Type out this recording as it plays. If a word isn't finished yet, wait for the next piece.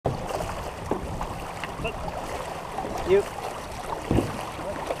You.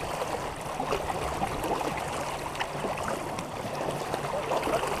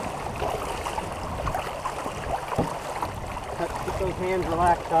 Keep those hands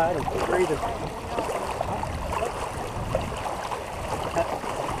relaxed, Todd, and keep breathing.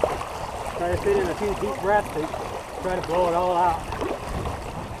 Try to fit in a few deep breaths and try to blow it all out.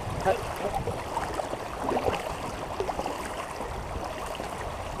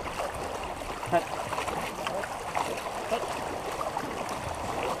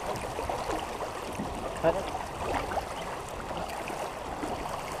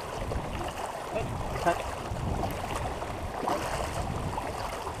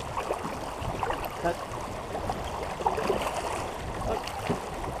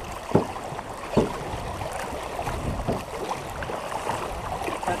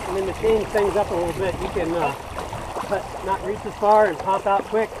 And then to change things up a little bit, you can not reach as far and pop out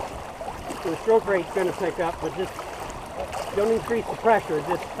quick. So the stroke rate's going to pick up, but just don't increase the pressure.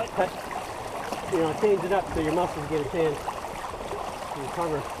 Just change it up so your muscles get a chance to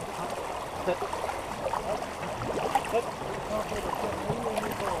recover.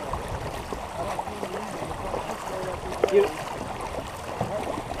 You.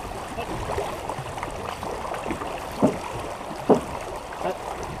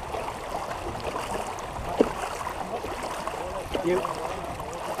 You.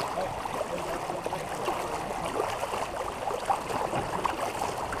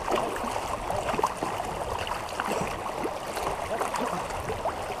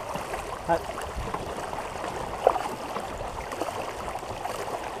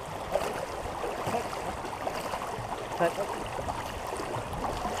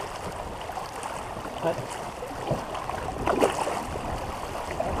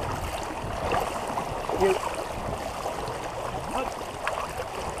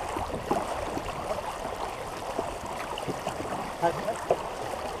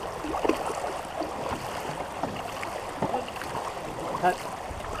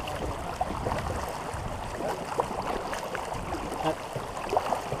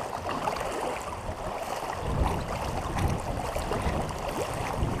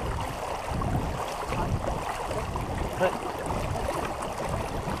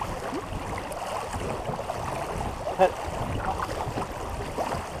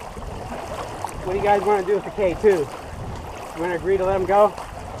 What do you guys want to do with the K2? You want to agree to let him go?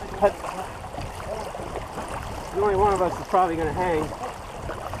 The only one of us is probably going to hang.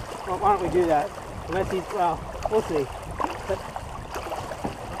 Well, why don't we do that? Unless he's, well, we'll see.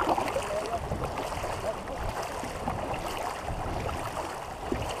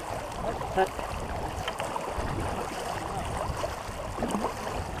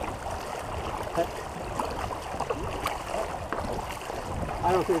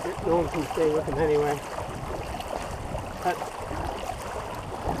 I don't think that no one can stay with him anyway.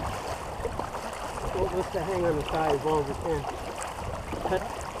 We'll just hang on the side as long as we can.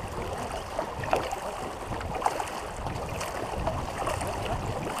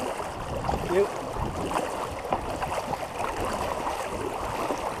 You.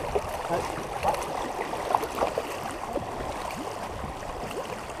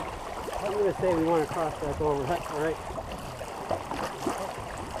 I'm going to say we want to cross back over. All right.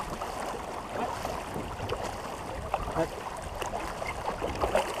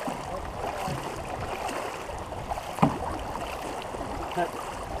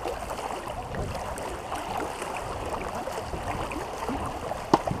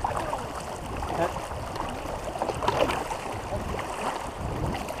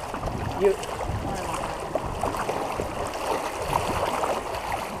 You.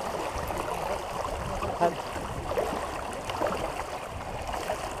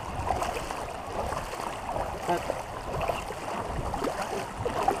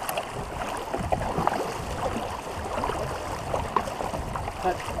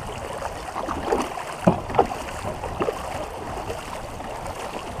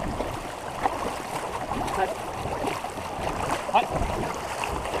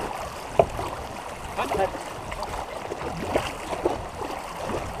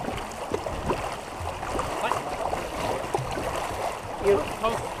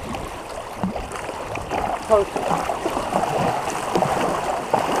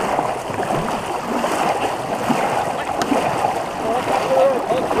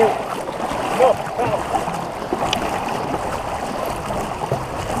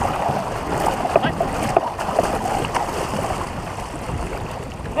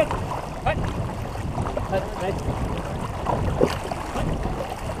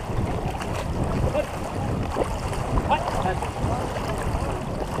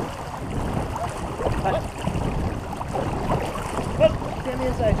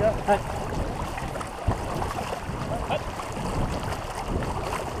 Hut.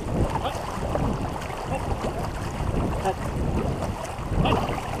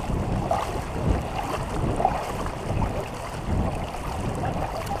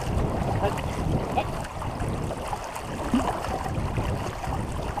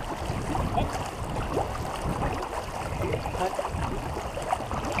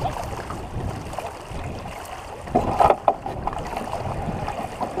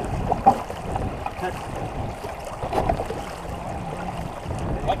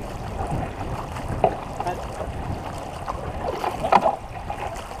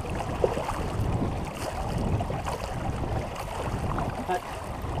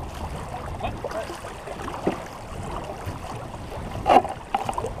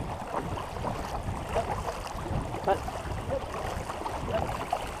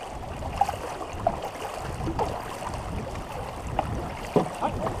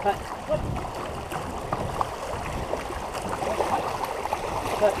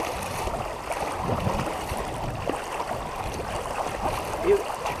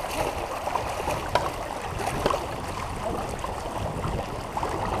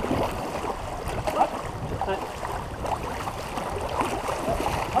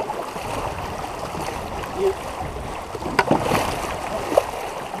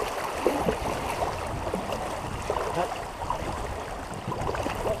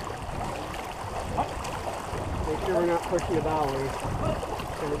 Make sure we're not pushing the bow away.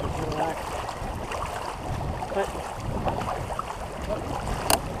 Kind of just relax. Hut.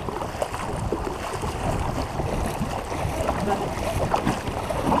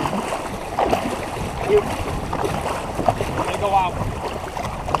 They go out.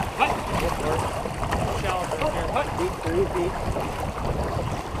 Hut. Good work. Shallow right here. Hut. Deep, 3 feet.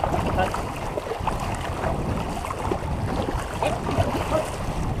 Hut.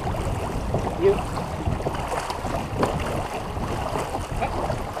 You.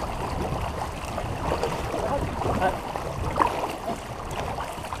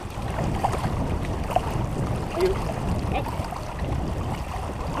 You.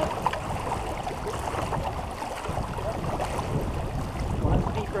 Lots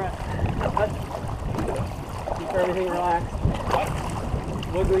of deep breath. Keep everything relaxed.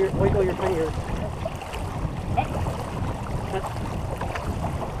 Wiggle your fingers.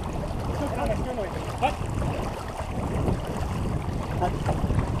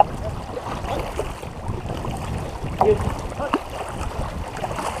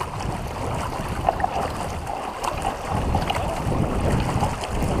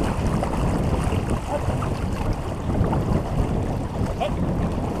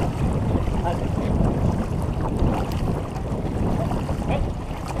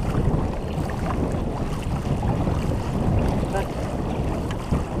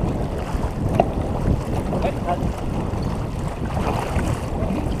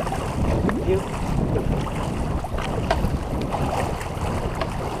 You.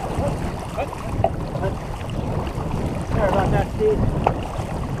 Sorry about that, Steve.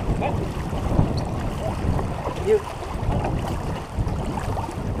 You.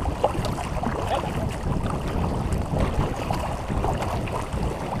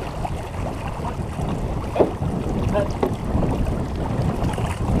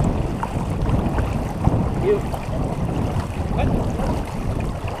 You.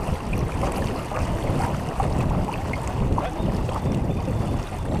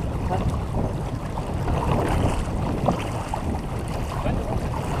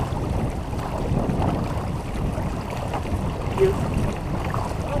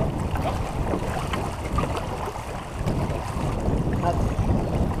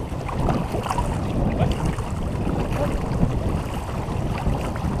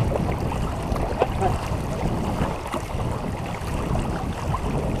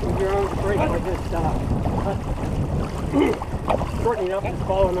 Your arms break like this, shortening up and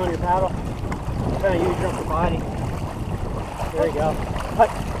falling on your paddle. Kind of use your upper body. There you go.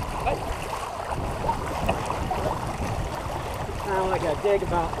 Kind of like a dig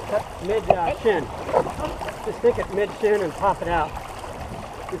about mid-shin. Just stick it mid-shin and pop it out.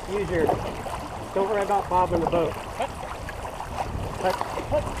 Just use your, don't worry about bobbing the boat. That's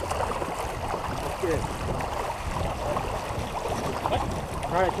good.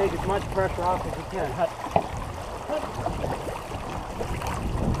 Try to take as much pressure off as you can. Hut.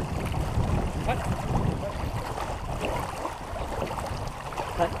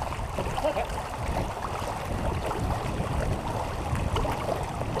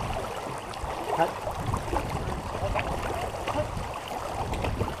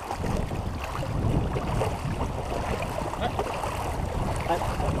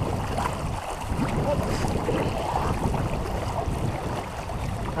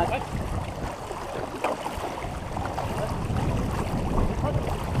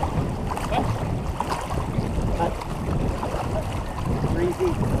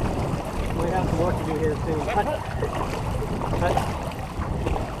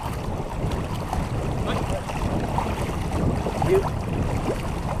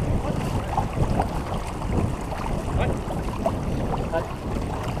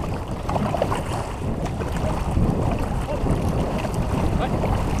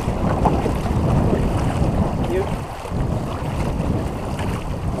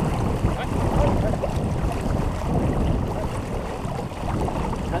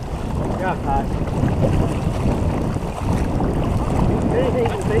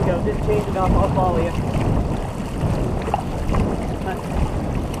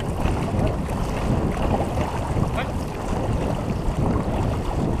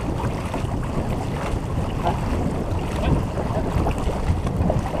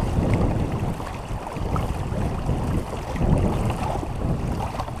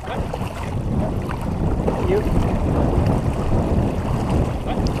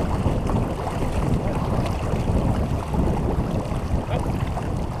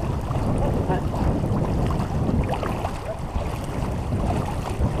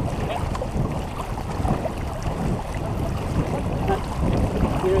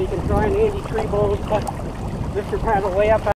 handy tree bows, but lift your paddle way up